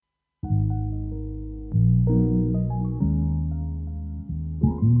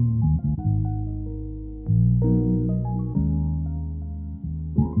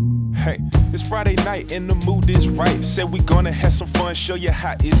Hey, it's Friday night and the mood is right. Said we gonna have some fun, show you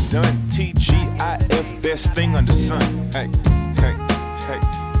how it's done. TGIF, best thing under sun. Hey, hey, hey,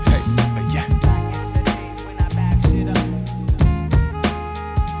 hey, yeah.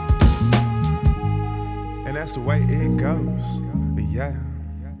 And that's the way it goes, yeah.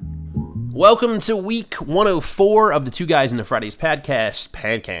 Welcome to week 104 of the Two Guys in the Fridays podcast.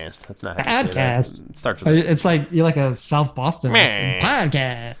 That's not how you say that. It starts with It's like you're like a South Boston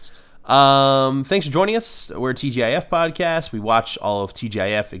podcast. Thanks for joining us. We're a TGIF podcast. We watch all of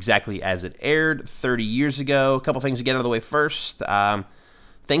TGIF exactly as it aired 30 years ago. A couple things to get out of the way first.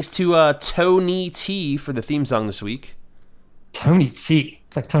 Thanks to Tony T for the theme song this week. Tony T.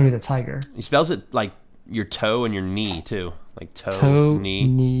 It's like Tony the Tiger. He spells it like your toe and your knee too. Like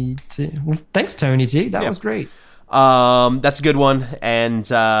knee T. Well, thanks, Tony T. That was great. That's a good one. And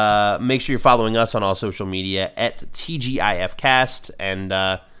make sure you're following us on all social media at TGIFcast and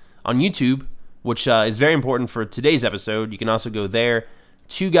on YouTube, which is very important for today's episode. You can also go there,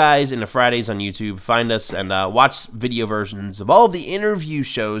 Two Guys in the Fridays on YouTube. Find us and watch video versions of all of the interview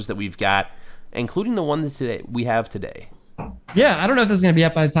shows that we've got, including the one that we have today. Yeah, I don't know if this is going to be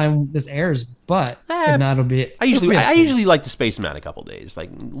up by the time this airs, but if not, it'll be. I usually like to space them out a couple days,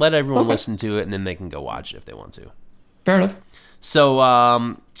 like let everyone listen to it, and then they can go watch it if they want to. Fair enough.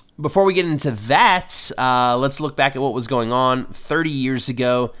 So before we get into that, let's look back at what was going on 30 years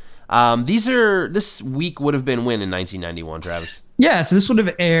ago. This week would have been when in 1991, Travis? Yeah, so this would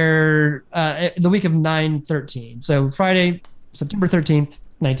have aired the week of 9/13. So Friday, September 13th,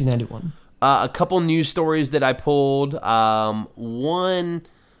 1991. A couple news stories that I pulled. One,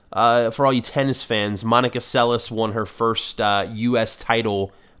 for all you tennis fans, Monica Seles won her first U.S.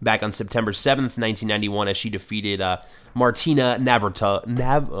 title back on September 7th, 1991, as she defeated Martina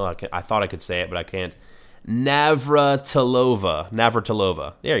Navratilova. I thought I could say it, but I can't. Navratilova.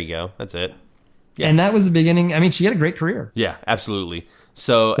 There you go. That's it. Yeah. And that was the beginning. I mean, she had a great career. Yeah, absolutely.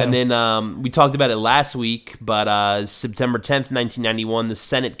 So, and then we talked about it last week, but September 10th, 1991, the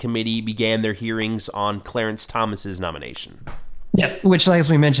Senate committee began their hearings on Clarence Thomas's nomination. Yeah, which, like as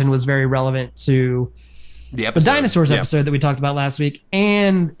we mentioned, was very relevant to the dinosaurs episode that we talked about last week,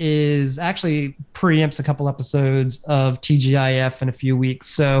 and is actually preempts a couple episodes of TGIF in a few weeks.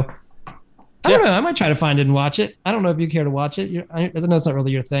 So, I don't know. I might try to find it and watch it. I don't know if you care to watch it. I know it's not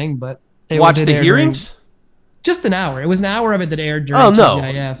really your thing, but watch the hearings. Just an hour. It was an hour of it that aired during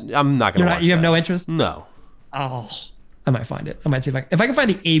TGIF. I'm not going to watch You have no interest? No. Oh, I might find it. I might see if I can find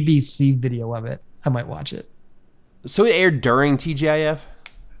the ABC video of it, I might watch it. So it aired during TGIF?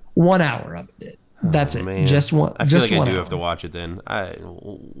 1 hour of it. That's it. Man. Just one. I feel just like one I do hour. have to watch it then. I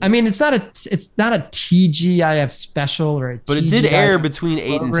mean, it's not a TGIF special or a But it did air between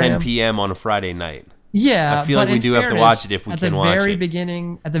 8 and 10 p.m. on a Friday night. Yeah, I feel like we do have to watch it if we can watch it.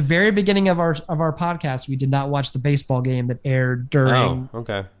 At the very beginning of our podcast, we did not watch the baseball game that aired during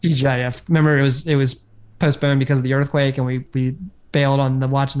TGIF. Remember, it was postponed because of the earthquake, and we bailed on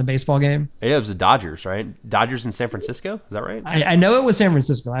watching the baseball game. Yeah, it was the Dodgers, right? Dodgers in San Francisco, is that right? I know it was San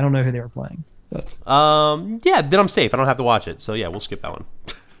Francisco. I don't know who they were playing. But. Yeah, then I'm safe. I don't have to watch it. So yeah, we'll skip that one.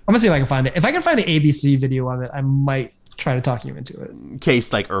 I'm gonna see if I can find it. If I can find the ABC video of it, I might try to talk you into it. In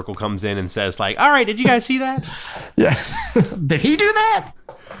case like Urkel comes in and says like, all right, did you guys see that? Yeah. Did he do that?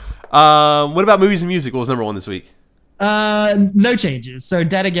 What about movies and music? What was number one this week? No changes. So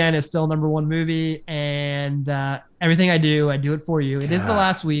Dead Again is still number one movie, and Everything I Do It For You. It is the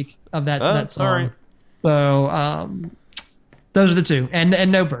last week of that song. Right. So those are the two,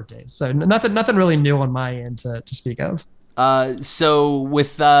 and no birthdays. So nothing really new on my end to speak of. So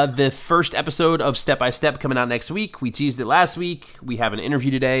with the first episode of Step by Step coming out next week, we teased it last week. We have an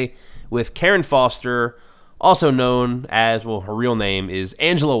interview today with Karen Foster, also known as, well, her real name is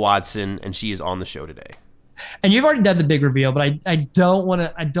Angela Watson, and she is on the show today. And you've already done the big reveal, but I don't want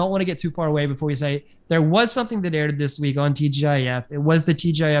to get too far away before we say there was something that aired this week on TGIF. It was the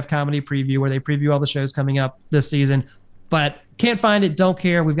TGIF comedy preview where they preview all the shows coming up this season, but can't find it. Don't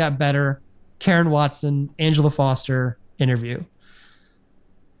care. We've got better. Karen Watson, Angela Foster interview.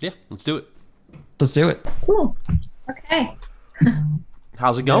 Yeah, let's do it. Let's do it. Cool. Okay.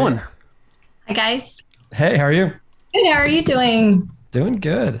 How's it going? Hi, guys. Hey, how are you? Good. How are you doing? Doing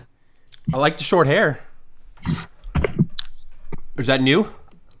good. I like the short hair. Is that new?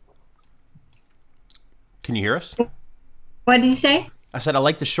 Can you hear us? What did you say? I said I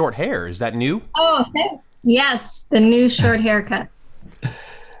like the short hair. Is that new? Oh, thanks. Yes, the new short haircut.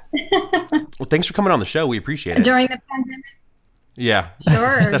 Well, thanks for coming on the show. We appreciate it. During the pandemic? Yeah.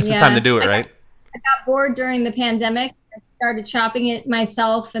 Sure. That's the time to do it, right? I got bored during the pandemic. I started chopping it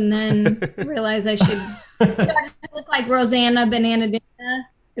myself and then realized I should start to look like Rosanna Bananadina.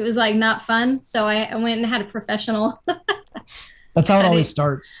 It it was like not fun. So I went and had a professional. That's how it always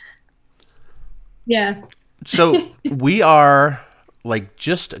starts. Yeah. So we are like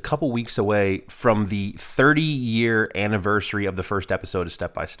just a couple weeks away from the 30-year anniversary of the first episode of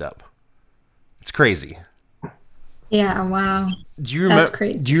Step by Step. It's crazy. Yeah. Wow. Do you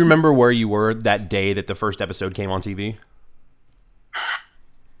remember? Do you remember where you were that day that the first episode came on TV?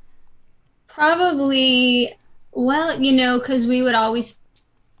 Probably. Well, because we would always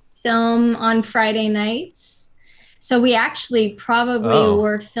film on Friday nights, so we actually probably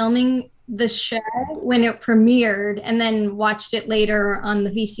were filming the show when it premiered and then watched it later on the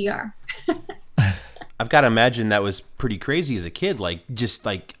VCR. I've got to imagine that was pretty crazy as a kid, like just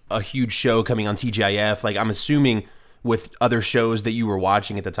like a huge show coming on TGIF. Like I'm assuming with other shows that you were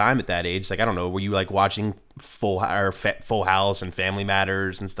watching at the time at that age, like I don't know, were you like watching Full House and Family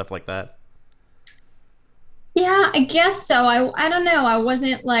Matters and stuff like that? Yeah, I guess so. I don't know. I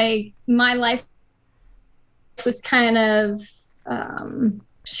wasn't like, my life was kind of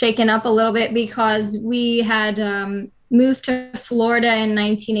shaken up a little bit because we had moved to Florida in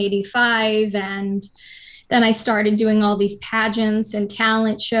 1985, and then I started doing all these pageants and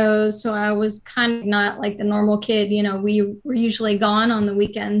talent shows. So I was kind of not like the normal kid. We were usually gone on the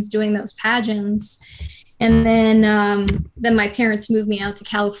weekends doing those pageants. And then my parents moved me out to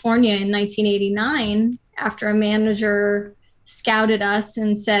California in 1989 after a manager scouted us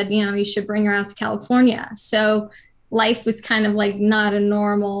and said, you should bring her out to California. So life was kind of like not a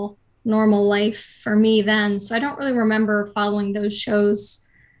normal life for me then. So I don't really remember following those shows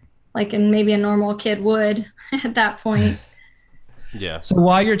like maybe a normal kid would at that point. Yeah. So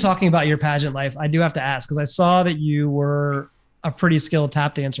while you're talking about your pageant life, I do have to ask, because I saw that you were a pretty skilled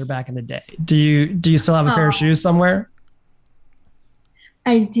tap dancer back in the day. Do you still have a pair of shoes somewhere?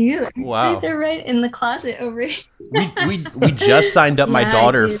 I do. Wow. They're right in the closet over here. we just signed up my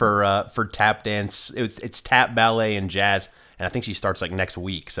daughter for tap dance. It's tap, ballet, and jazz, and I think she starts like next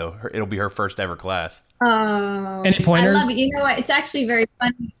week, so it'll be her first ever class. Oh, any pointers? I love it. You know what? It's actually very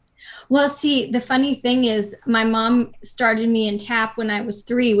funny. Well, see, the funny thing is my mom started me in tap when I was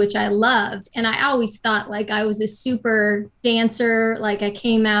 3, which I loved. And I always thought like I was a super dancer, like I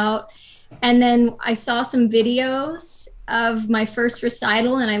came out. And then I saw some videos of my first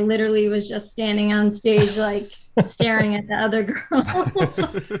recital, and I literally was just standing on stage, like staring at the other girl.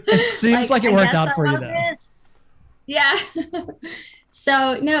 It seems like it worked out for you though. Yeah.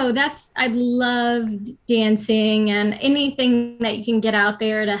 So no, I loved dancing and anything that you can get out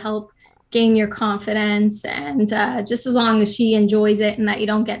there to help gain your confidence, and just as long as she enjoys it and that you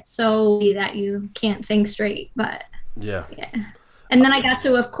don't get so that you can't think straight. But yeah. And then I got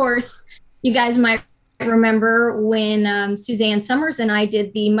to, of course, you guys might remember when Suzanne Summers and I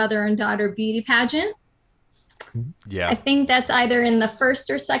did the mother and daughter beauty pageant. Yeah. I think that's either in the first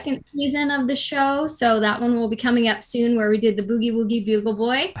or second season of the show. So that one will be coming up soon, where we did the Boogie Woogie Bugle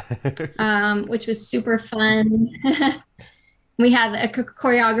Boy, which was super fun. We had a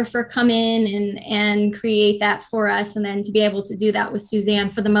choreographer come in and create that for us. And then to be able to do that with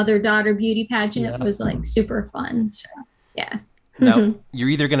Suzanne for the mother-daughter beauty pageant was like super fun. So, yeah. Now, you're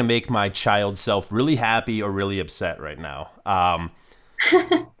either going to make my child self really happy or really upset right now.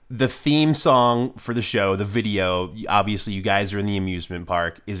 The theme song for the show, the video, obviously you guys are in the amusement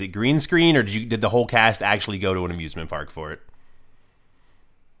park. Is it green screen, or did the whole cast actually go to an amusement park for it?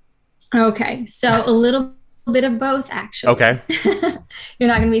 Okay, so a little bit of both, actually. Okay. You're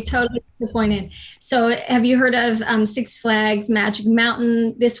not going to be totally disappointed. So have you heard of Six Flags Magic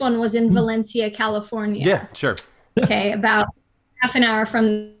Mountain? This one was in Valencia, California. Yeah, sure. Okay, about half an hour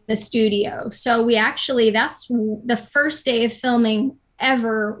from the studio. So that's the first day of filming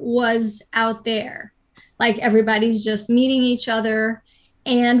ever was out there. Like everybody's just meeting each other.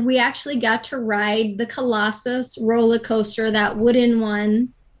 And we actually got to ride the Colossus roller coaster, that wooden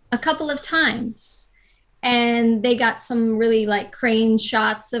one, a couple of times. And they got some really like crane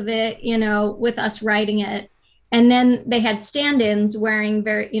shots of it, with us riding it. And then they had stand-ins wearing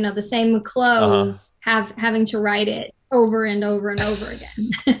the same clothes, having to ride it over and over and over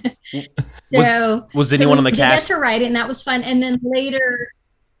again. Was anyone on the cast? We got to write it, and that was fun. And then later,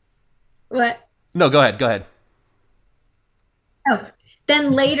 what? No, go ahead. Oh,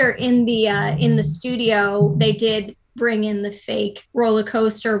 then later in the studio, they did bring in the fake roller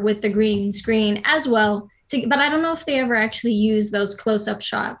coaster with the green screen as well. But I don't know if they ever actually used those close-up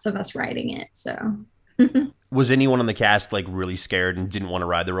shots of us riding it. So, was anyone on the cast like really scared and didn't want to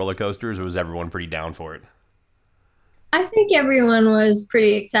ride the roller coasters, or was everyone pretty down for it? I think everyone was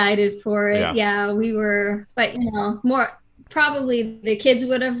pretty excited for it. Yeah, we were, but more probably the kids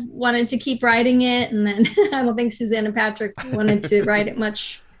would have wanted to keep riding it, and then I don't think Suzanne and Patrick wanted to ride it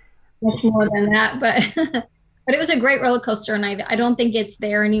much much more than that, but but it was a great roller coaster, and I don't think it's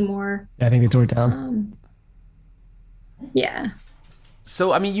there anymore. Yeah, I think they tore it down. Yeah.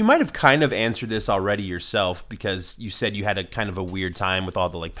 So, I mean, you might have kind of answered this already yourself, because you said you had a kind of a weird time with all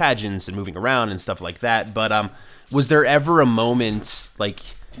the like pageants and moving around and stuff like that. But was there ever a moment like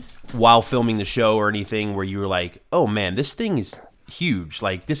while filming the show or anything where you were like, oh man, this thing is huge.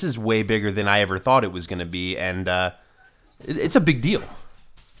 Like, this is way bigger than I ever thought it was going to be. And it's a big deal.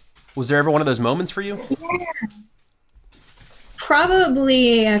 Was there ever one of those moments for you? Yeah.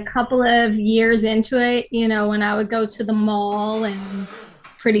 Probably a couple of years into it, you know, when I would go to the mall, and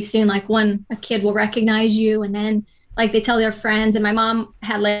pretty soon, like, a kid will recognize you, and then like they tell their friends. And my mom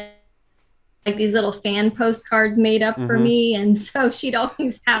had like these little fan postcards made up for me, and so she'd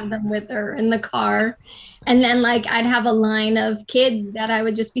always have them with her in the car. And then like I'd have a line of kids that I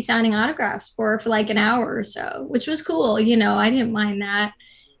would just be signing autographs for like an hour or so, which was cool. You know, I didn't mind that.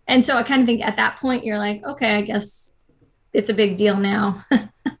 And so I kind of think at that point you're like, okay, I guess it's a big deal now.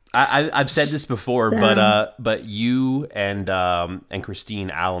 I've said this before, so. but you and Christine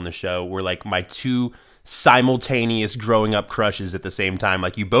Al on the show were like my two simultaneous growing up crushes at the same time.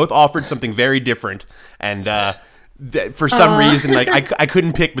 Like, you both offered something very different, and for some reason, like I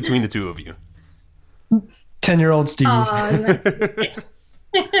couldn't pick between the two of you. 10-year-old Steve.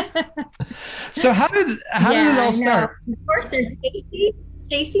 So how did it all start? Of course, there's Stacy.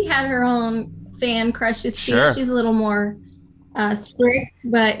 Stacy had her own fan crushes too. Sure. She's a little more strict,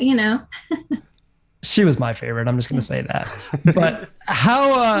 but you know. She was my favorite. I'm just going to say that. But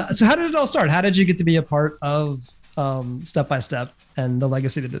how did it all start? How did you get to be a part of Step by Step and the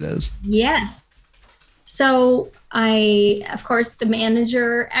legacy that it is? Yes. So of course, the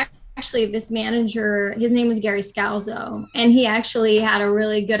manager, this manager, his name was Gary Scalzo, and he actually had a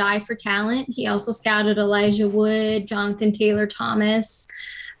really good eye for talent. He also scouted Elijah Wood, Jonathan Taylor Thomas,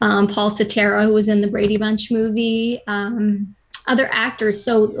 Paul Cetera, who was in the Brady Bunch movie, other actors.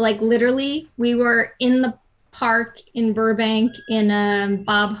 So like literally we were in the park in Burbank in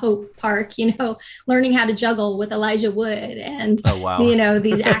Bob Hope Park, you know, learning how to juggle with Elijah Wood and, you know,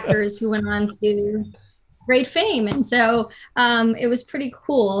 these actors who went on to great fame. And so it was pretty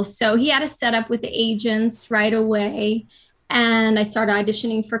cool. So he had a setup with the agents right away. And I started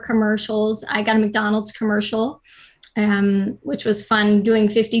auditioning for commercials. I got a McDonald's commercial, which was fun, doing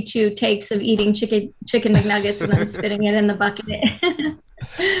 52 takes of eating chicken McNuggets and then spitting it in the bucket.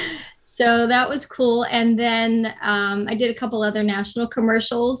 So that was cool. And then I did a couple other national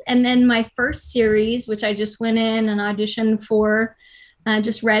commercials. And then my first series, which I just went in and auditioned for,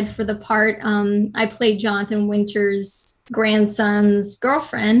 just read for the part. I played Jonathan Winter's grandson's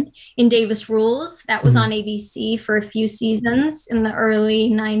girlfriend in Davis Rules. That was on ABC for a few seasons in the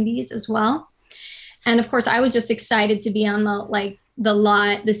early 90s as well. And of course, I was just excited to be on the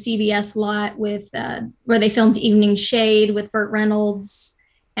CBS lot with where they filmed Evening Shade with Burt Reynolds.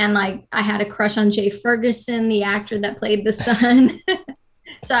 And like I had a crush on Jay Ferguson, the actor that played the son.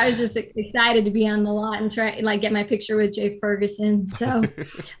 So I was just excited to be on the lot and try like get my picture with Jay Ferguson. So,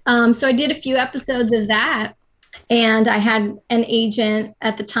 so I did a few episodes of that, and I had an agent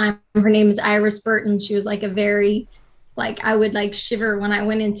at the time. Her name is Iris Burton. She was like a very, like I would like shiver when I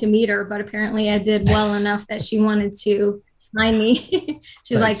went in to meet her, but apparently I did well enough that she wanted to sign me.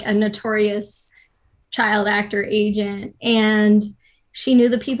 She's nice. Like a notorious child actor agent, and she knew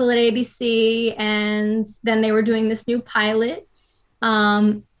the people at ABC, and then they were doing this new pilot.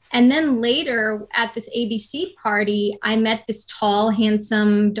 And then later at this ABC party, I met this tall,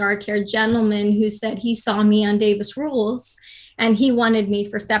 handsome, dark-haired gentleman who said he saw me on Davis Rules and he wanted me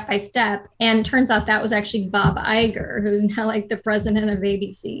for Step by Step. And it turns out that was actually Bob Iger, who's now like the president of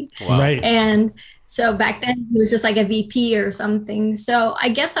ABC. Wow. Right. And so back then he was just like a VP or something. So I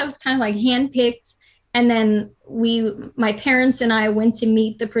guess I was kind of like handpicked. And then my parents and I went to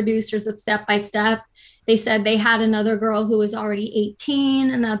meet the producers of Step by Step. They said they had another girl who was already 18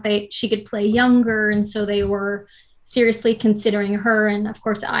 and that she could play younger. And so they were seriously considering her. And of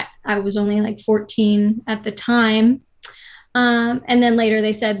course, I was only like 14 at the time. And then later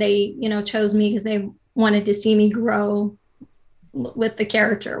they said they, chose me because they wanted to see me grow with the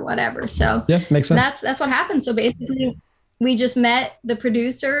character or whatever. So yeah, makes sense. That's what happened. So basically we just met the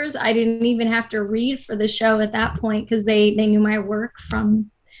producers. I didn't even have to read for the show at that point because they knew my work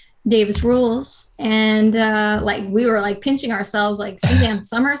from Davis Rules, and we were like pinching ourselves like Suzanne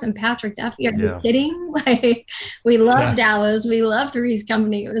Summers and Patrick Duffy. Are you kidding? Like we loved Dallas, we loved Three's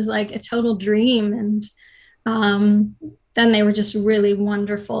Company. It was like a total dream. And then they were just really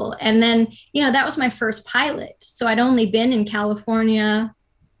wonderful. And then that was my first pilot, so I'd only been in California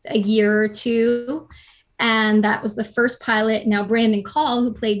a year or two, And that was the first pilot. Now, Brandon Call,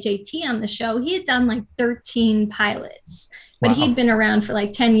 who played JT on the show, he had done like 13 pilots, but he'd been around for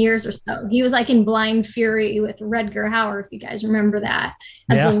like 10 years or so. He was like in Blind Fury with Rutger Hauer, if you guys remember that,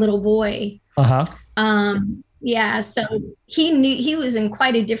 as a little boy. Yeah, so he was in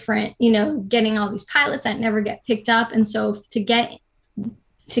quite a different, getting all these pilots that never get picked up. And so to get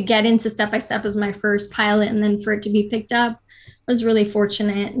into Step by Step as my first pilot, and then for it to be picked up was really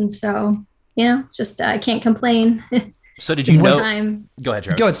fortunate. And so, just I can't complain. So did you know? Go ahead,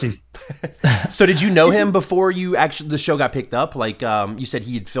 Trevor. Go ahead, Steve. So did you know him before the show got picked up? Like you said,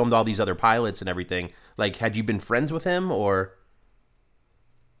 he had filmed all these other pilots and everything. Like, had you been friends with him or?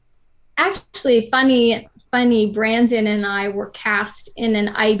 Actually, funny, Brandon and I were cast in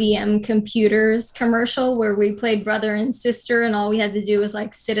an IBM Computers commercial where we played brother and sister, and all we had to do was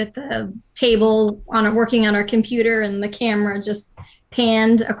like sit at the table working on our computer, and the camera just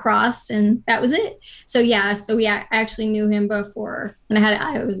panned across, and that was it. So I actually knew him before, and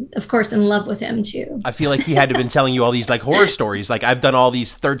I was of course in love with him too. I feel like he had to have been telling you all these like horror stories, like I've done all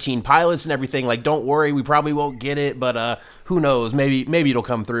these 13 pilots and everything, like don't worry, we probably won't get it, but who knows, maybe it'll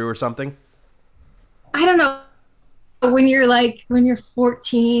come through or something. I don't know. When you're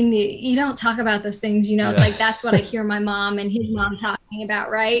 14, you don't talk about those things, It's like, that's what I hear my mom and his mom talking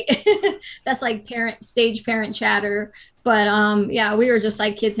about, right? That's like stage parent chatter. But we were just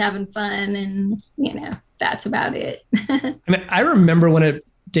like kids having fun, and that's about it. I mean, I remember when it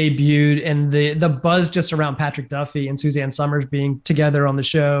debuted, and the buzz just around Patrick Duffy and Suzanne Summers being together on the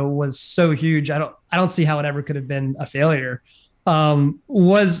show was so huge. I don't see how it ever could have been a failure.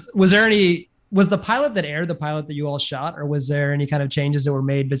 Was the pilot that aired the pilot that you all shot, or was there any kind of changes that were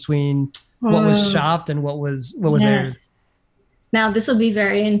made between what was shot and what was aired? Now, this will be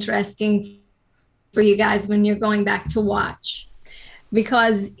very interesting for you guys when you're going back to watch,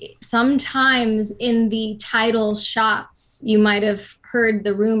 because sometimes in the title shots, you might have heard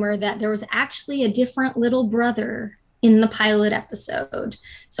the rumor that there was actually a different little brother in the pilot episode.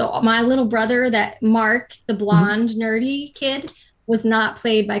 So my little brother, that Mark, the blonde, nerdy kid, was not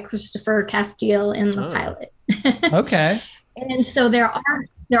played by Christopher Castile in the pilot. Okay. And so there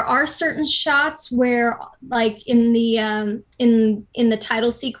are certain shots where, like in the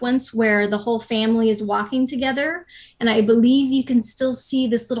title sequence, where the whole family is walking together, and I believe you can still see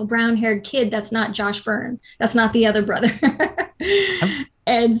this little brown-haired kid. That's not Josh Byrne. That's not the other brother.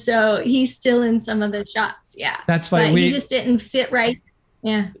 And so he's still in some of the shots. Yeah, that's funny. But he just didn't fit right.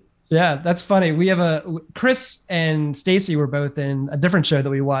 Yeah. Yeah, that's funny. We have Chris and Stacy were both in a different show that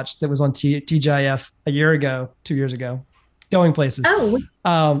we watched that was on TGIF 2 years ago, Going Places.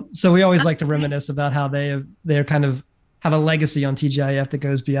 So we always like to reminisce about how they're kind of have a legacy on TGIF that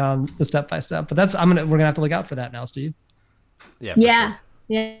goes beyond the Step by Step. But we're gonna have to look out for that now, Steve. Yeah. Yeah.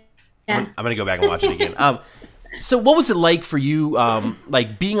 Sure. Yeah. I'm gonna go back and watch it again. So what was it like for you,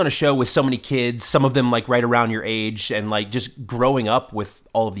 like being on a show with so many kids, some of them like right around your age, and like just growing up with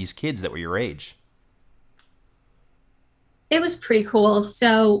all of these kids that were your age? It was pretty cool.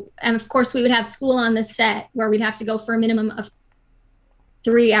 So, and of course we would have school on the set where we'd have to go for a minimum of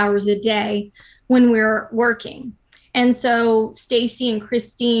 3 hours a day when we were working. And so Stacy and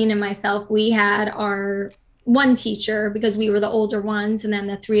Christine and myself, we had our one teacher because we were the older ones. And then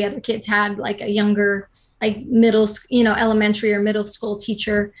the 3 other kids had like a younger, like elementary or middle school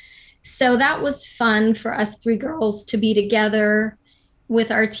teacher. So that was fun for us 3 girls to be together with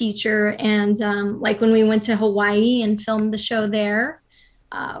our teacher. And like when we went to Hawaii and filmed the show there,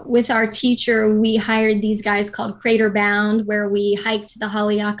 with our teacher, we hired these guys called Crater Bound, where we hiked the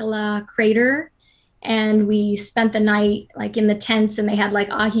Haleakala crater, and we spent the night like in the tents, and they had like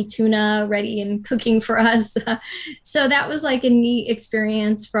ahi tuna ready and cooking for us. So that was like a neat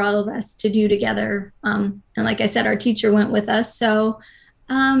experience for all of us to do together. And like I said, our teacher went with us. So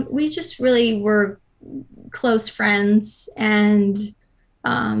we just really were close friends. And,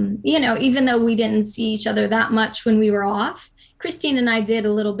 even though we didn't see each other that much when we were off, Christine and I did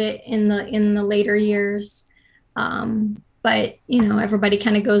a little bit in the later years. But, everybody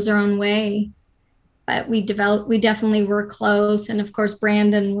kind of goes their own way. But we definitely were close. And of course,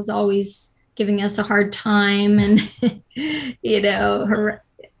 Brandon was always giving us a hard time and,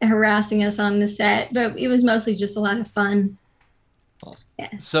 harassing us on the set. But it was mostly just a lot of fun. Awesome. Yeah.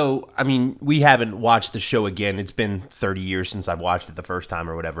 So, I mean, we haven't watched the show again. It's been 30 years since I've watched it the first time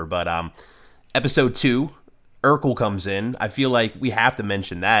or whatever. But episode 2, Urkel comes in. I feel like we have to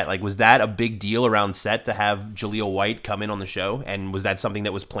mention that. Like, was that a big deal around set to have Jaleel White come in on the show? And was that something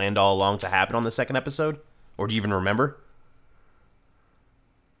that was planned all along to happen on the second episode? Or do you even remember?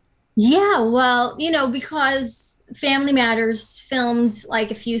 Yeah, well, because Family Matters filmed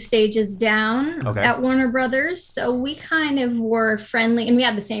like a few stages down at Warner Brothers. So we kind of were friendly, and we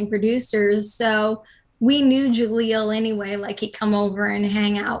had the same producers. So we knew Jaleel anyway, like he'd come over and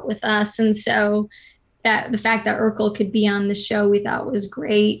hang out with us. And so that the fact that Urkel could be on the show, we thought was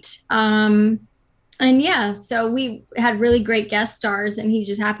great. And yeah, so we had really great guest stars, and he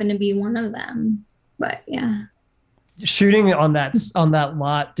just happened to be one of them. But yeah. Shooting on that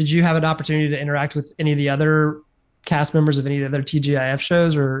lot, did you have an opportunity to interact with any of the other cast members of any of the other TGIF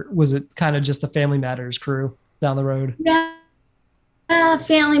shows, or was it kind of just the Family Matters crew down the road? Yeah,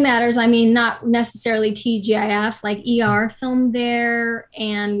 Family Matters. I mean, not necessarily TGIF, like ER filmed there,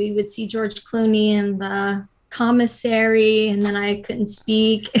 and we would see George Clooney in The Commissary, and then I couldn't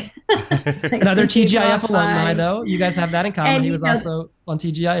speak. Like another TGIF alumni, though. You guys have that in common. And he was also on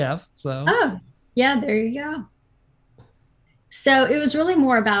TGIF. So. Oh, yeah, there you go. So it was really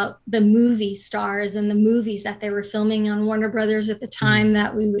more about the movie stars and the movies that they were filming on Warner Brothers at the time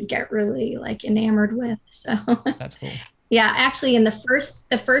that we would get really like enamored with. So that's cool. Yeah, actually in the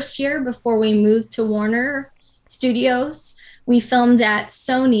first year before we moved to Warner Studios, we filmed at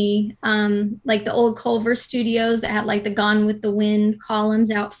Sony, like the old Culver Studios that had like the Gone with the Wind columns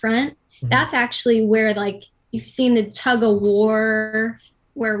out front. Mm-hmm. That's actually where, like, you've seen the tug of war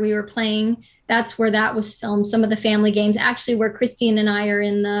where we were playing. That's where that was filmed. Some of the family games, actually, where Christine and I are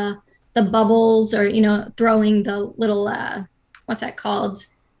in the bubbles, or, you know, throwing the little, what's that called?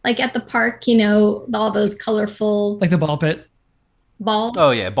 Like at the park, you know, all those colorful. Like the ball pit. Ball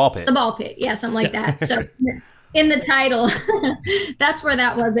pit. The ball pit. Yeah, something like that. So in the title, that's where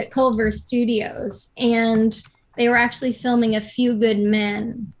that was, at Culver Studios. And they were actually filming A Few Good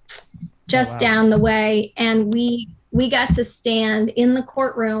Men just down the way. And we got to stand in the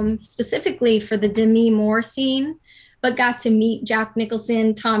courtroom specifically for the Demi Moore scene, but got to meet Jack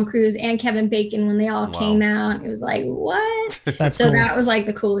Nicholson, Tom Cruise, and Kevin Bacon when they all came out. It was like, what? That's so cool. That was like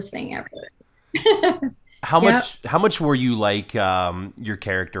the coolest thing ever. How much were you like your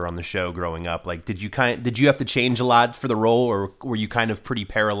character on the show growing up? Like, did you have to change a lot for the role, or were you kind of pretty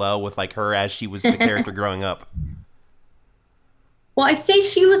parallel with like her as she was the character growing up? Well, I'd say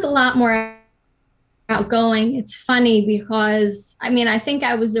she was a lot more outgoing. It's funny because, I mean, I think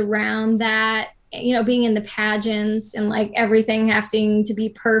I was around that, you know, being in the pageants and like everything having to be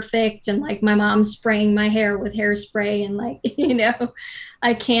perfect, and like my mom spraying my hair with hairspray, and like, you know,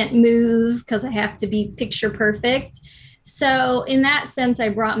 I can't move because I have to be picture perfect. So in that sense, I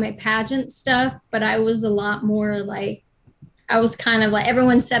brought my pageant stuff, but I was a lot more like, I was kind of like,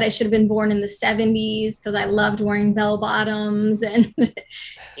 everyone said I should have been born in the 70s because I loved wearing bell bottoms and,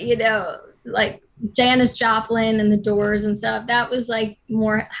 you know, like Janis Joplin and the Doors and stuff. That was like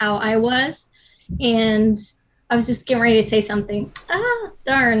more how I was. And I was just getting ready to say something.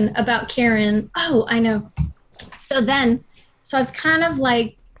 Darn, about Karen. Oh, I know. So I was kind of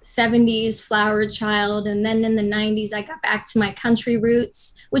like 70s flower child. And then in the 90s, I got back to my country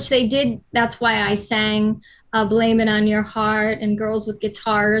roots, which they did. That's why I sang Blame It on Your Heart and Girls with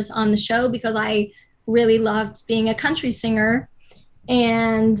Guitars on the show, because I really loved being a country singer.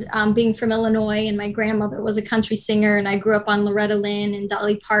 And being from Illinois, and my grandmother was a country singer, and I grew up on Loretta Lynn and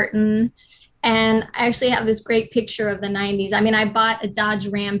Dolly Parton. And I actually have this great picture of the 90s. I mean, I bought a Dodge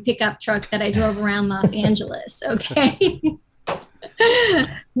Ram pickup truck that I drove around Los Angeles, okay?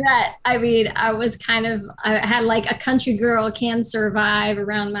 I was I had like a country girl can survive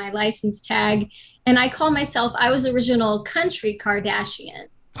around my license tag. And I call myself, I was original country Kardashian.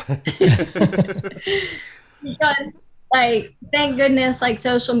 Because, like, thank goodness, like,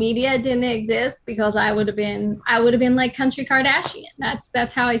 social media didn't exist, because I would have been like country Kardashian.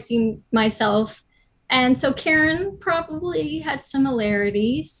 That's how I see myself. And so Karen probably had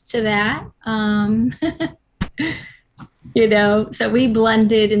similarities to that. You know, so we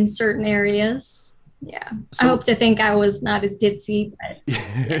blended in certain areas. Yeah. So, I hope to think I was not as ditzy, but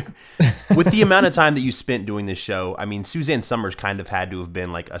yeah. With the amount of time that you spent doing this show, I mean, Suzanne Somers kind of had to have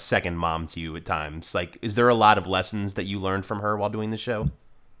been like a second mom to you at times. Like, is there a lot of lessons that you learned from her while doing the show?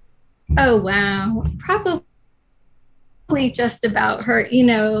 Oh, wow. Probably just about her, you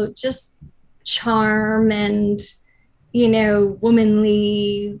know, just charm and, you know,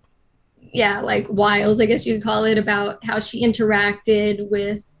 womanly, like wiles, I guess you could call it, about how she interacted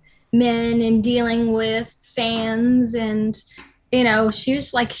with men and dealing with fans. And, you know,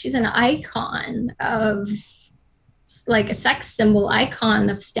 she's an icon of, like, a sex symbol icon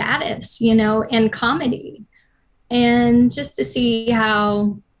of status, you know, and comedy. And just to see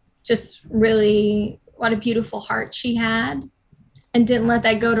how, just really, what a beautiful heart she had, and didn't let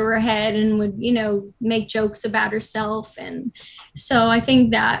that go to her head, and would, you know, make jokes about herself. And so I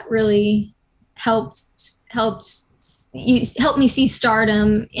think that really helped me see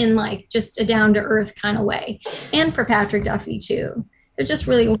stardom in like just a down to earth kind of way. And for Patrick Duffy too. They're just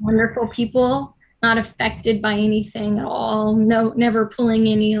really wonderful people, not affected by anything at all. No, never pulling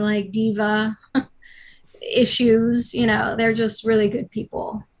any like diva issues. You know, they're just really good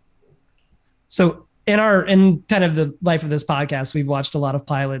people. So in kind of the life of this podcast, we've watched a lot of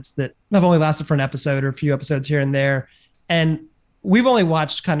pilots that have only lasted for an episode or a few episodes here and there. And we've only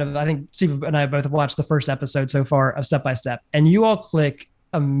watched I think Steve and I both have watched the first episode so far of Step by Step, and you all click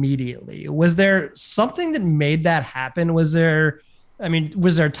immediately. Was there something that made that happen? Was there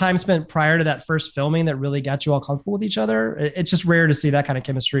time spent prior to that first filming that really got you all comfortable with each other? It's just rare to see that kind of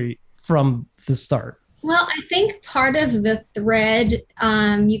chemistry from the start. Well, I think part of the thread,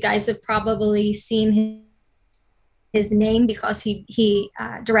 you guys have probably seen his name because he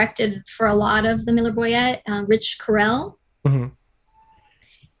directed for a lot of the Miller Boyette, Rich Carell. Mm-hmm.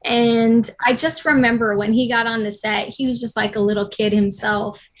 And I just remember when he got on the set, he was just like a little kid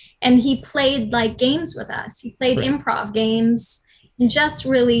himself. And he played like games with us. He played improv games and just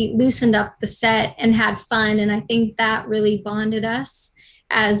really loosened up the set and had fun. And I think that really bonded us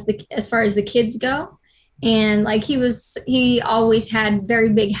as far as the kids go. And like he always had very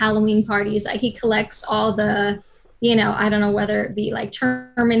big Halloween parties. Like he collects all the, I don't know whether it be like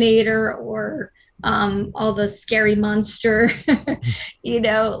Terminator or all the scary monster,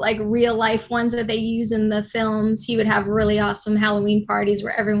 like real life ones that they use in the films. He would have really awesome Halloween parties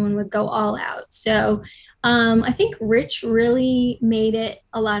where everyone would go all out. So I think Rich really made it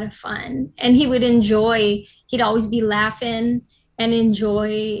a lot of fun, and he'd always be laughing and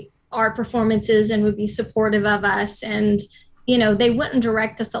enjoy our performances and would be supportive of us. And, they wouldn't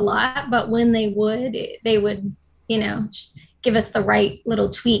direct us a lot, but when they would, give us the right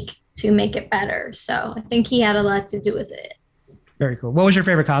little tweak to make it better. So I think he had a lot to do with it. Very cool. What was your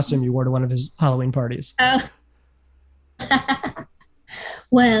favorite costume you wore to one of his Halloween parties?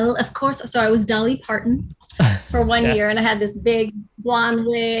 Well, of course. So I was Dolly Parton for one year, and I had this big blonde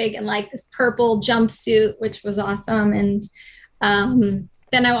wig and like this purple jumpsuit, which was awesome. And then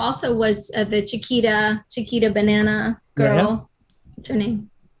I also was the Chiquita Banana girl. Yeah. What's her name?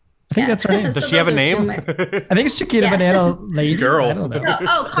 I think that's her name. Does she have a name? I think it's Chiquita Banana Lady. Girl. I don't know.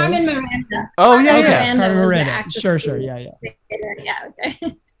 Oh, Carmen Miranda. Oh, yeah. Carmen Miranda. Sure. Yeah. Yeah, okay.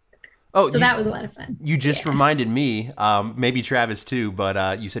 Oh, so that was a lot of fun. You just reminded me, maybe Travis too,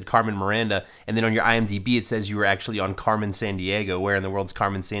 but you said Carmen Miranda, and then on your IMDb it says you were actually on Carmen Sandiego. Where in the world's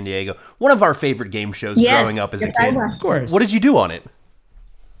Carmen Sandiego? One of our favorite game shows growing up as a kid. Of course. What did you do on it?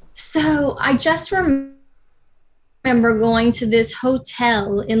 So I just remember going to this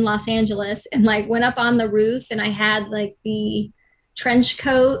hotel in Los Angeles and like went up on the roof, and I had like the trench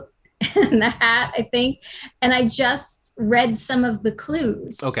coat and the hat, I think. And I just read some of the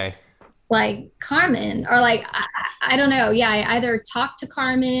clues. Okay. Like Carmen, or like, I don't know. Yeah. I either talked to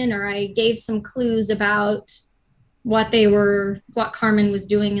Carmen or I gave some clues about what Carmen was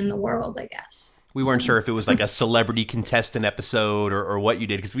doing in the world, I guess. We weren't sure if it was like a celebrity contestant episode or what you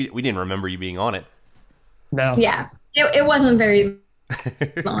did, because we didn't remember you being on it. No. Yeah. It wasn't very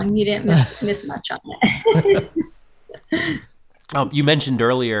long. You didn't miss much on it. You mentioned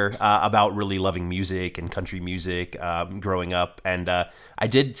earlier about really loving music and country music growing up, and I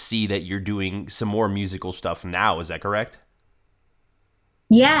did see that you're doing some more musical stuff now. Is that correct?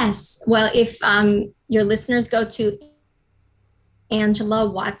 Yes. Well, if your listeners go to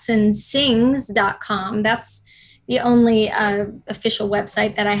AngelaWatsonSings.com, that's the only official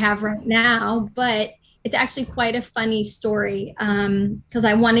website that I have right now, but it's actually quite a funny story because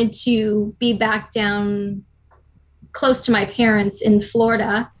I wanted to be back down close to my parents in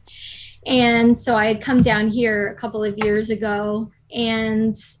Florida. And so I had come down here a couple of years ago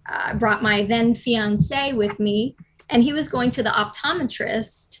and brought my then fiance with me. And he was going to the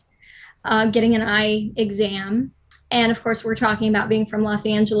optometrist, getting an eye exam. And of course, we're talking about being from Los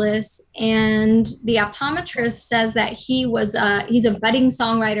Angeles. And the optometrist says that he's a budding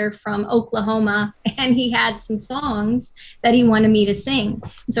songwriter from Oklahoma, and he had some songs that he wanted me to sing.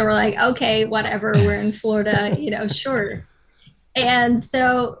 And so we're like, okay, whatever, we're in Florida, sure. And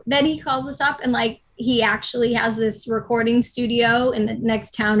so then he calls us up, and like, he actually has this recording studio in the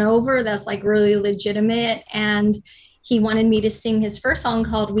next town over that's like really legitimate. And he wanted me to sing his first song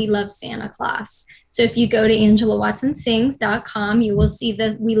called We Love Santa Claus. So if you go to AngelaWatsonSings.com, you will see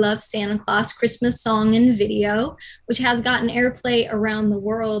the We Love Santa Claus Christmas song and video, which has gotten airplay around the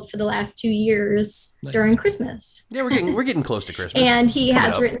world for the last 2 years during Christmas. Yeah, we're getting close to Christmas. And he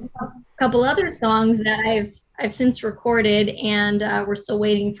has written a couple other songs that I've since recorded, and we're still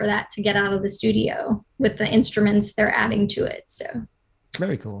waiting for that to get out of the studio with the instruments they're adding to it. So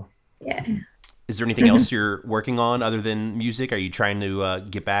very cool. Yeah. Is there anything else you're working on other than music? Are you trying to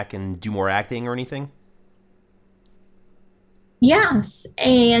get back and do more acting or anything? Yes.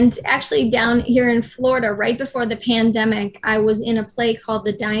 And actually, down here in Florida, right before the pandemic, I was in a play called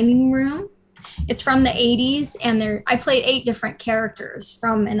The Dining Room. It's from the 80s, and I played 8 different characters,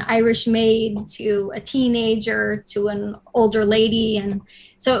 from an Irish maid to a teenager to an older lady. And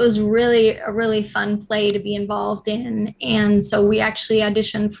so it was really a really fun play to be involved in. And so we actually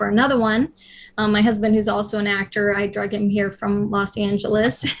auditioned for another one. My husband, who's also an actor, I drug him here from Los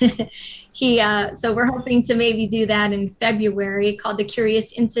Angeles. So we're hoping to maybe do that in February, called The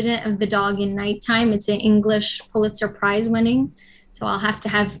Curious Incident of the Dog in Nighttime. It's an English Pulitzer Prize winning. So I'll have to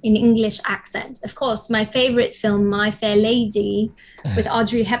have an English accent. Of course, my favorite film, My Fair Lady, with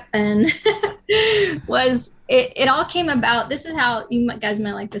Audrey Hepburn, it all came about. This is how you guys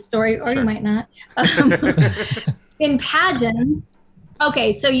might like the story, or you might not. In pageants.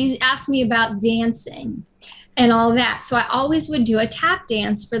 Okay, so you asked me about dancing and all that. So I always would do a tap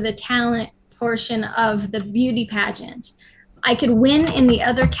dance for the talent portion of the beauty pageant. I could win in the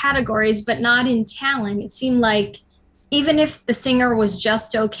other categories, but not in talent. It seemed like even if the singer was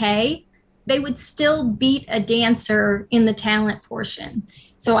just okay, they would still beat a dancer in the talent portion.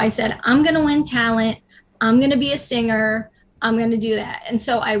 So I said, I'm going to win talent. I'm going to be a singer. I'm going to do that. And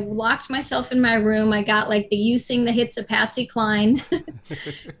so I locked myself in my room. I got like the You Sing the Hits of Patsy Cline.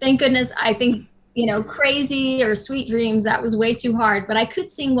 Thank goodness. I think, Crazy or Sweet Dreams, that was way too hard, but I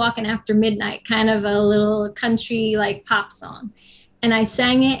could sing Walking After Midnight, kind of a little country like pop song. And I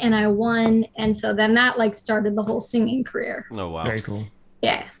sang it and I won. And so then that like started the whole singing career. Oh, wow. Very cool.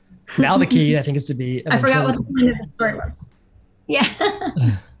 Yeah. Now the key, I think, is to be. I forgot what the point of the story was. Yeah.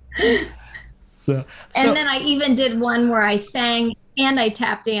 So, and then I even did one where I sang and I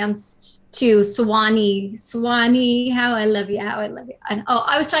tap danced to Swanee, How I Love You, How I Love You. And,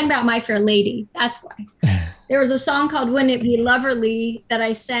 I was talking about My Fair Lady. That's why. There was a song called Wouldn't It Be Loverly that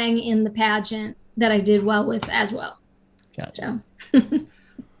I sang in the pageant that I did well with as well. Gotcha.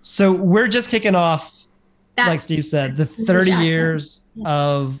 So we're just kicking off, like Steve said, the 30 years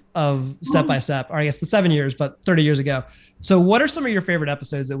of Step by Step, or I guess the 7 years, but 30 years ago. So what are some of your favorite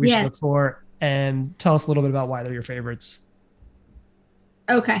episodes that we should look for? And tell us a little bit about why they're your favorites.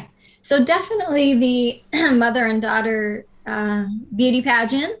 Okay. So definitely the mother and daughter beauty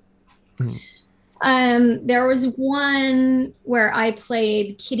pageant. Mm-hmm. There was one where I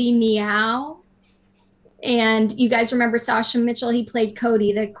played Kitty Meow. And you guys remember Sasha Mitchell? He played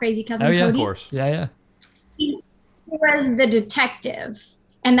Cody, the crazy cousin Cody. Of course. Yeah. He was the detective.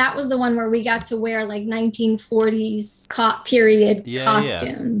 And that was the one where we got to wear like 1940s period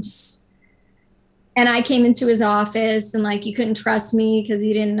costumes. Yeah. And I came into his office and like, you couldn't trust me because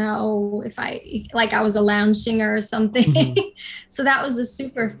you didn't know if I was a lounge singer or something. Mm-hmm. So that was a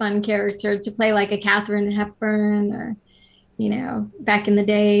super fun character to play, like a Katharine Hepburn or, back in the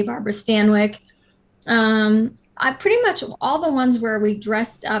day, Barbara Stanwyck. I pretty much all the ones where we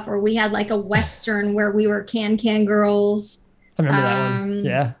dressed up, or we had like a Western where we were Can girls. I remember that one.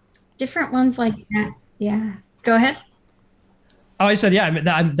 Yeah. Different ones like that. Yeah. Go ahead. Oh, I said, yeah, I mean,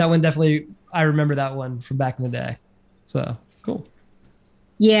 that one definitely, I remember that one from back in the day. So cool.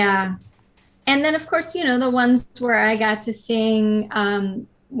 Yeah. And then of course, the ones where I got to sing,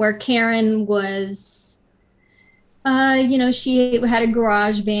 where Karen was, she had a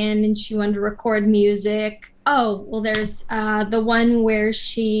garage band and she wanted to record music. Oh, well, there's the one where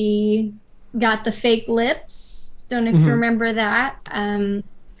she got the fake lips. Don't know if you remember that.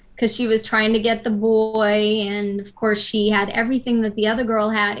 Because she was trying to get the boy. And of course, she had everything that the other girl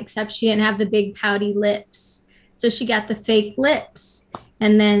had, except she didn't have the big pouty lips. So she got the fake lips.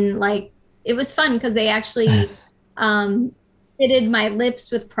 And then, it was fun because they actually fitted my lips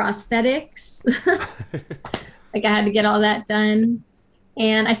with prosthetics. I had to get all that done.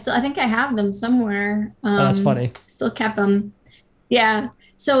 And I think I have them somewhere. That's funny. Still kept them. Yeah.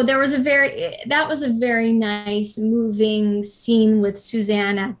 So that was a very nice, moving scene with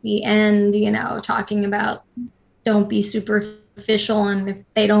Suzanne at the end, talking about don't be superficial, and if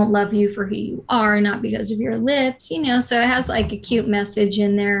they don't love you for who you are, not because of your lips, so it has a cute message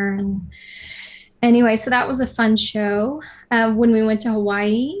in there. And anyway, so that was a fun show. When we went to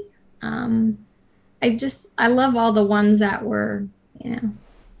Hawaii, I love all the ones that were,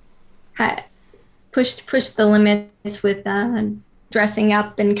 pushed the limits with dressing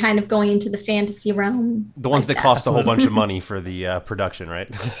up and kind of going into the fantasy realm. The ones that cost a whole bunch of money for the production, right?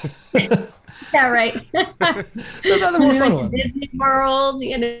 Yeah, right. Those are the more fun ones. Disney World,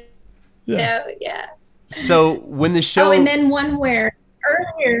 yeah. So when the show... Oh, and then one where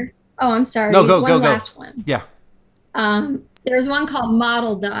earlier... Oh, I'm sorry. No, go. Last one. Yeah. There's one called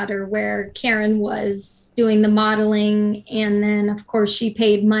Model Daughter where Karen was doing the modeling, and then of course she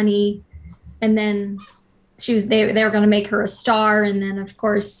paid money, and then they were going to make her a star, and then of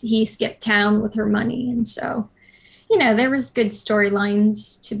course he skipped town with her money, and so there was good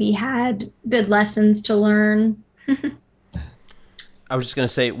storylines to be had, good lessons to learn. I was just gonna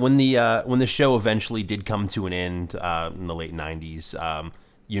say when the show eventually did come to an end in the late '90s,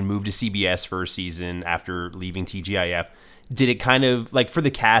 you moved to CBS for a season after leaving TGIF. Did it kind of, like, for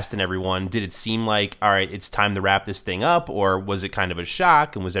the cast and everyone, did it seem like, all right, it's time to wrap this thing up, or was it kind of a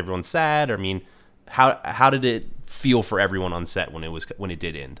shock and was everyone sad? I mean, how did it feel for everyone on set when it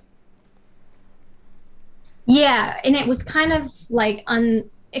did end? Yeah, and it was kind of like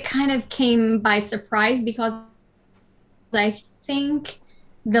it kind of came by surprise because I think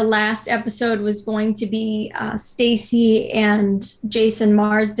the last episode was going to be Stacy and Jason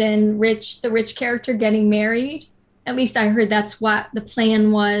Marsden, the rich character, getting married. At least I heard that's what the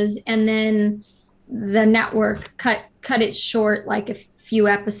plan was. And then the network cut it short like a few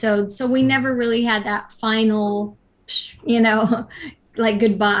episodes. So we never really had that final, like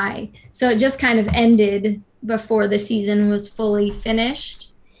goodbye. So it just kind of ended before the season was fully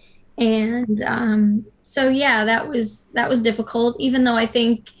finished. And so, yeah, that was difficult, even though I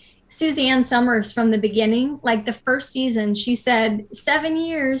think Suzanne Summers from the beginning, like the first season, she said 7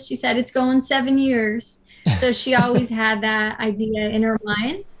 years. She said it's going 7 years. So she always had that idea in her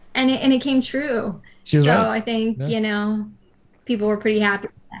mind, and it came true. So right. I think, people were pretty happy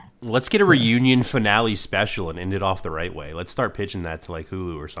with that. Let's get a reunion finale special and end it off the right way. Let's start pitching that to like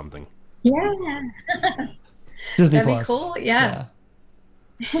Hulu or something. Yeah. Disney That'd Plus. Be cool. Yeah.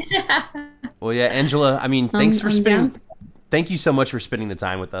 Well, yeah, Angela, I mean, thank you so much for spending the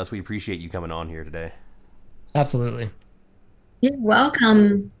time with us. We appreciate you coming on here today. Absolutely. You're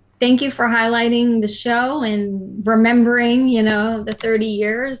welcome. Thank you for highlighting the show and remembering, the 30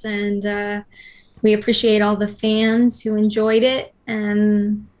 years. And we appreciate all the fans who enjoyed it.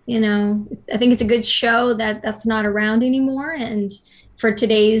 And, I think it's a good show that's not around anymore. And for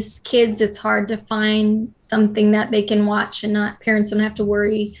today's kids, it's hard to find something that they can watch and parents don't have to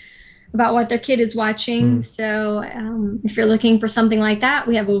worry about what their kid is watching. So if you're looking for something like that,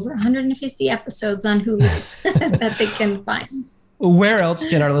 we have over 150 episodes on Hulu that they can find. Where else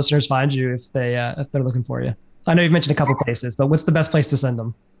can our listeners find you if they're looking for you? I know you've mentioned a couple places, but what's the best place to send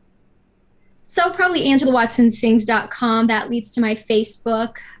them? So probably AngelaWatsonSings.com. That leads to my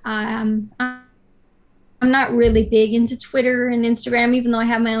Facebook. I'm not really big into Twitter and Instagram, even though I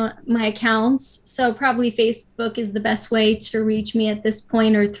have my accounts. So probably Facebook is the best way to reach me at this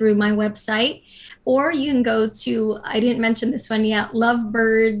point, or through my website. Or you can go to, I didn't mention this one yet,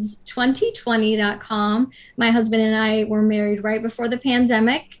 lovebirds2020.com. My husband and I were married right before the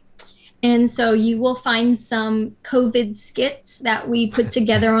pandemic. And so you will find some COVID skits that we put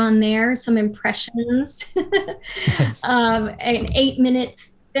together on there, some impressions, Nice. An 8-minute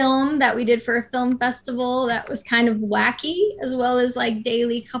film that we did for a film festival that was kind of wacky, as well as like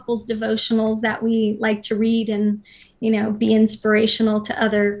daily couples devotionals that we like to read and be inspirational to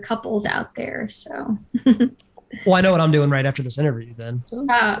other couples out there. So, well, I know what I'm doing right after this interview then.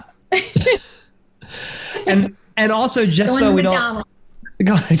 And also, just so we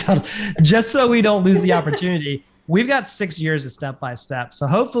don't lose the opportunity, we've got 6 years of Step by Step. So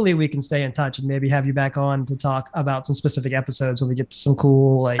hopefully we can stay in touch and maybe have you back on to talk about some specific episodes when we get to some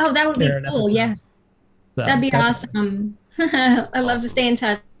cool, like, that would be cool. Episodes. Yeah. So, that'd be awesome. I love to stay in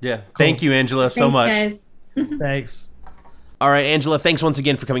touch. Yeah. Cool. Thank you, Angela, so much. Guys. Thanks. All right, Angela, thanks once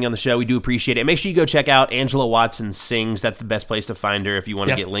again for coming on the show. We do appreciate it. Make sure you go check out Angela Watson Sings. That's the best place to find her if you want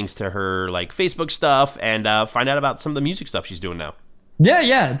to get links to her like Facebook stuff and find out about some of the music stuff she's doing now.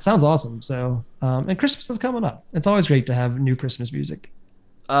 Yeah, it sounds awesome. So, and Christmas is coming up. It's always great to have new Christmas music.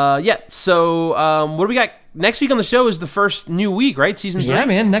 So what do we got next week on the show? Is the first new week, right? Season 3. Yeah,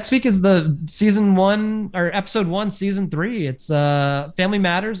 man. Next week is the season 1 or episode 1, season 3. It's Family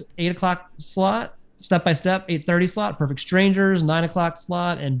Matters, 8:00 slot. Step by Step, 8:30 slot. Perfect Strangers, 9:00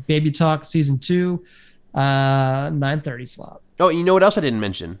 slot, and Baby Talk season 2, 9:30 slot. Oh, you know what else I didn't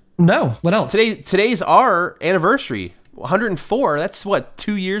mention? No, what else? Today's our anniversary. 104. That's what,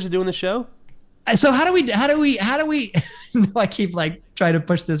 2 years of doing the show. So how do we? I keep like trying to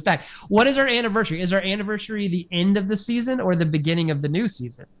push this back. What is our anniversary? Is our anniversary the end of the season or the beginning of the new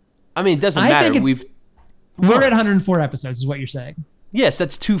season? I mean, it doesn't matter. We're at 104 episodes, is what you're saying. Yes,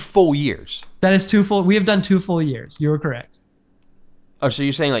 that's 2 full years. That is 2 full. We have done 2 full years. You were correct. Oh, so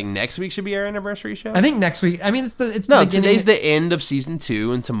you're saying like next week should be our anniversary show? I think next week. I mean, it's the today's the end of season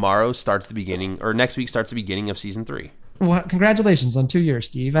 2, and tomorrow starts the beginning, or next week starts the beginning of season 3. Well, congratulations on 2 years,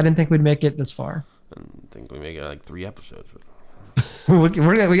 Steve. I didn't think we'd make it this far. I think we make it like 3 episodes. we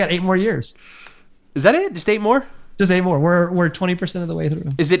got 8 more years. Is that it? Just 8 more? Just 8 more. We're 20% of the way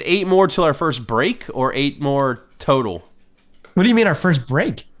through. Is it 8 more till our first break or 8 more total? What do you mean our first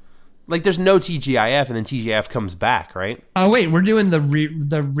break? Like there's no TGIF and then TGIF comes back, right? Oh wait, we're doing the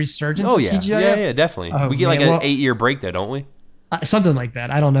resurgence of TGIF? Yeah, definitely. We get like an 8-year break though, don't we? Something like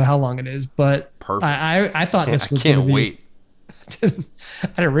that. I don't know how long it is, but perfect. I thought this was. I can't wait. I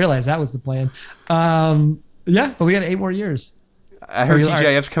didn't realize that was the plan. Yeah, but we got 8 more years. I heard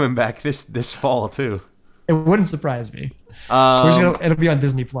TGIF's coming back this fall too. It wouldn't surprise me. It'll be on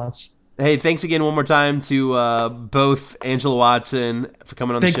Disney Plus. Hey, thanks again one more time to both Angela Watson for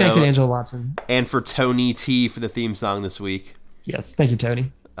coming on the show. Thank you, Angela Watson. And for Tony T for the theme song this week. Yes, thank you,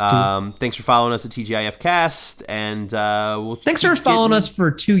 Tony. Thanks for following us at TGIF Cast, and thanks for following us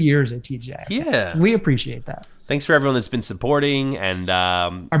for 2 years at TGIF. Yeah, we appreciate that. Thanks for everyone that's been supporting and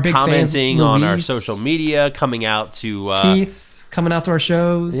commenting on our social media, coming out to Keith, coming out to our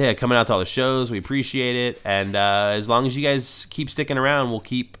shows. Yeah, coming out to all the shows. We appreciate it, and as long as you guys keep sticking around, we'll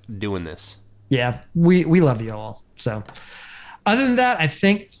keep doing this. Yeah, we love you all. So, other than that, I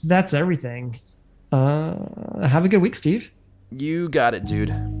think that's everything. Have a good week, Steve. You got it, dude.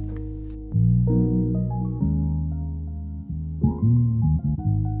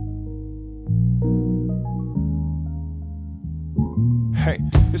 Hey,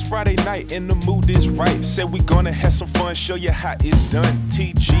 it's Friday night and the mood is right. Said we gonna have some fun, show you how it's done.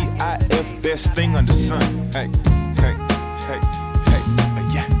 TGIF, best thing under sun. Hey, hey, hey, hey,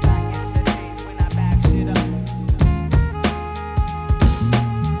 yeah.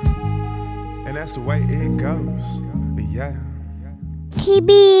 And that's the way it goes, yeah.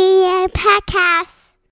 TBA Podcast.